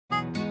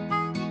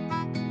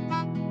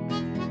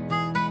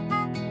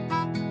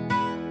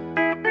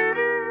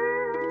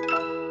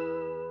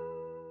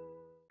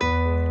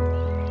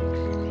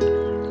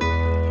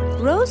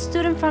Rose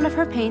stood in front of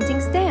her painting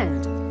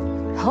stand,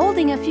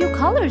 holding a few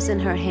colors in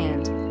her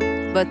hand.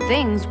 But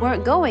things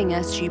weren't going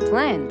as she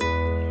planned.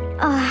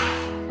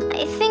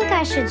 I think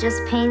I should just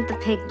paint the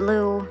pig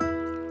blue.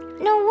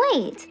 No,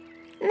 wait.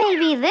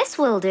 Maybe this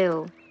will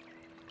do.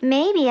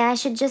 Maybe I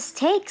should just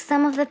take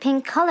some of the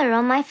pink color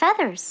on my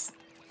feathers.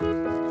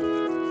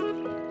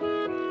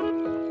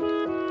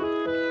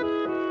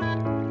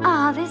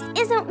 This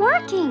isn't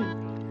working.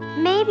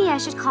 Maybe I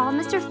should call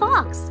Mr.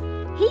 Fox.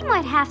 He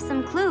might have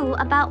some clue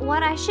about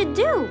what I should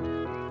do.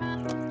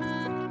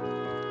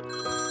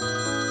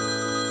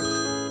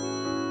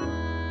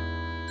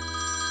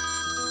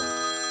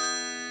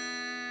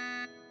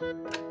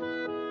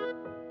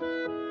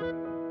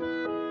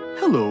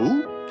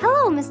 Hello.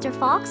 Hello, Mr.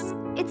 Fox.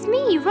 It's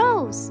me,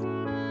 Rose.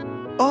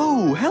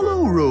 Oh,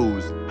 hello,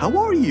 Rose. How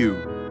are you?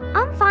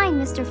 I'm fine,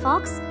 Mr.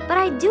 Fox, but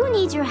I do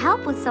need your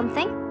help with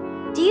something.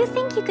 Do you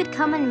think you could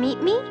come and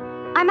meet me?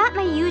 I'm at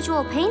my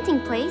usual painting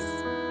place.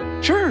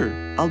 Sure,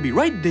 I'll be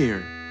right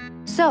there.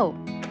 So,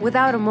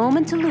 without a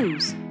moment to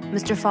lose,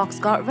 Mr. Fox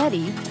got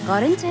ready,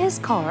 got into his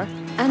car,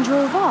 and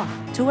drove off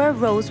to where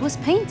Rose was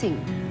painting.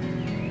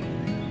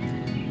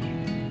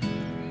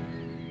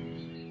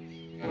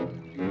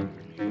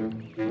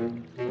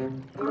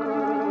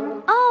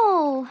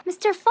 Oh,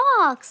 Mr.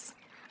 Fox,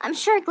 I'm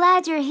sure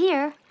glad you're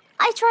here.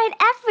 I tried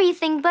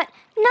everything, but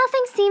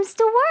nothing seems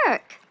to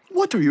work.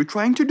 What are you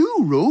trying to do,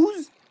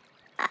 Rose?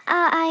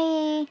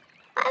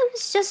 I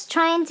was just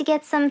trying to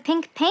get some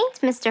pink paint,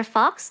 Mr.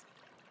 Fox.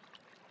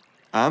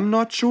 I'm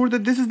not sure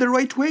that this is the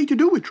right way to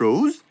do it,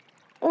 Rose.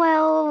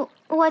 Well,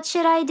 what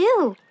should I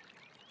do?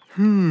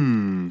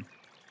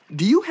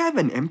 Do you have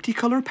an empty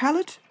color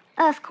palette?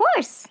 Of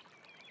course.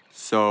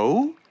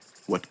 So,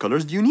 what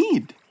colors do you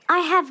need? I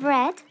have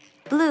red,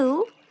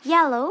 blue,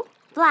 yellow,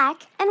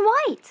 black, and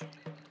white.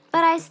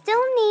 But I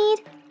still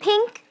need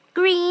pink,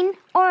 green,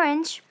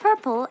 orange,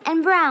 purple,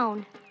 and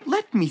brown.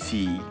 Let me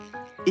see.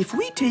 If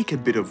we take a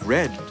bit of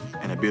red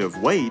and a bit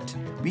of white,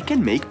 we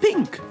can make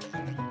pink.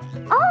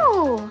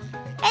 Oh,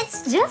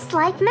 it's just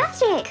like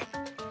magic.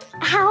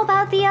 How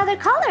about the other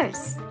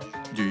colors?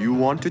 Do you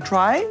want to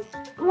try?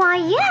 Why,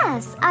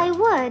 yes, I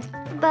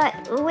would. But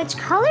which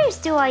colors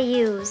do I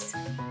use?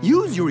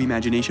 Use your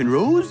imagination,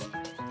 Rose.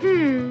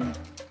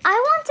 I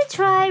want to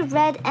try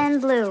red and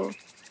blue.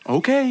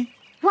 Okay.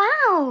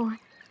 Wow!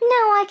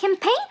 Now I can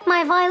paint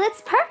my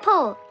violets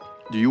purple.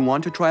 Do you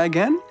want to try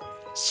again?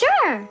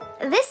 Sure.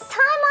 This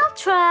time I'll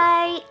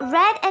try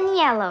red and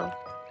yellow.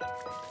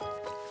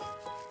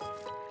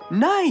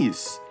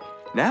 Nice!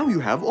 Now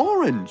you have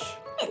orange.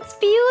 It's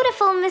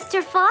beautiful,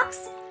 Mr.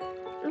 Fox.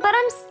 But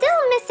I'm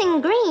still missing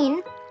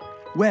green.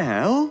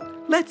 Well,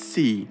 let's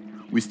see.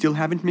 We still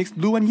haven't mixed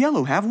blue and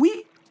yellow, have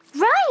we?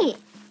 Right!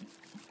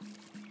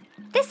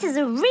 This is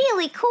a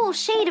really cool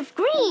shade of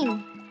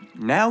green.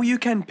 Now you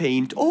can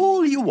paint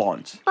all you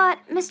want. But,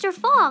 Mr.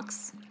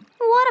 Fox,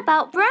 what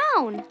about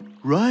brown?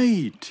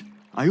 Right.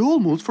 I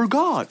almost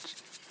forgot.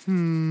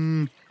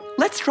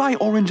 Let's try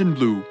orange and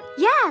blue.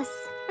 Yes,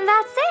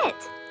 that's it.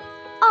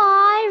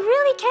 I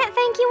really can't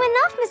thank you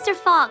enough, Mr.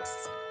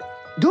 Fox.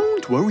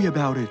 Don't worry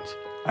about it.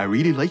 I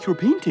really like your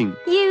painting.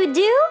 You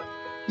do?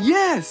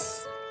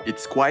 Yes,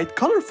 it's quite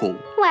colorful.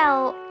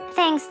 Well,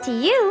 thanks to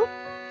you.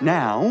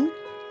 Now,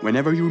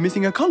 whenever you're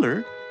missing a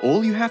color,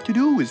 all you have to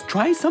do is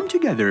try some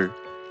together.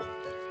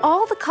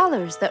 All the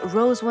colors that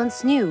Rose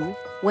once knew,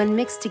 when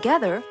mixed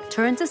together,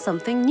 turned to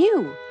something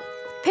new.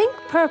 Pink,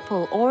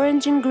 purple,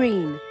 orange, and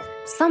green.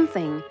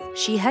 Something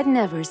she had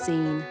never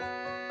seen.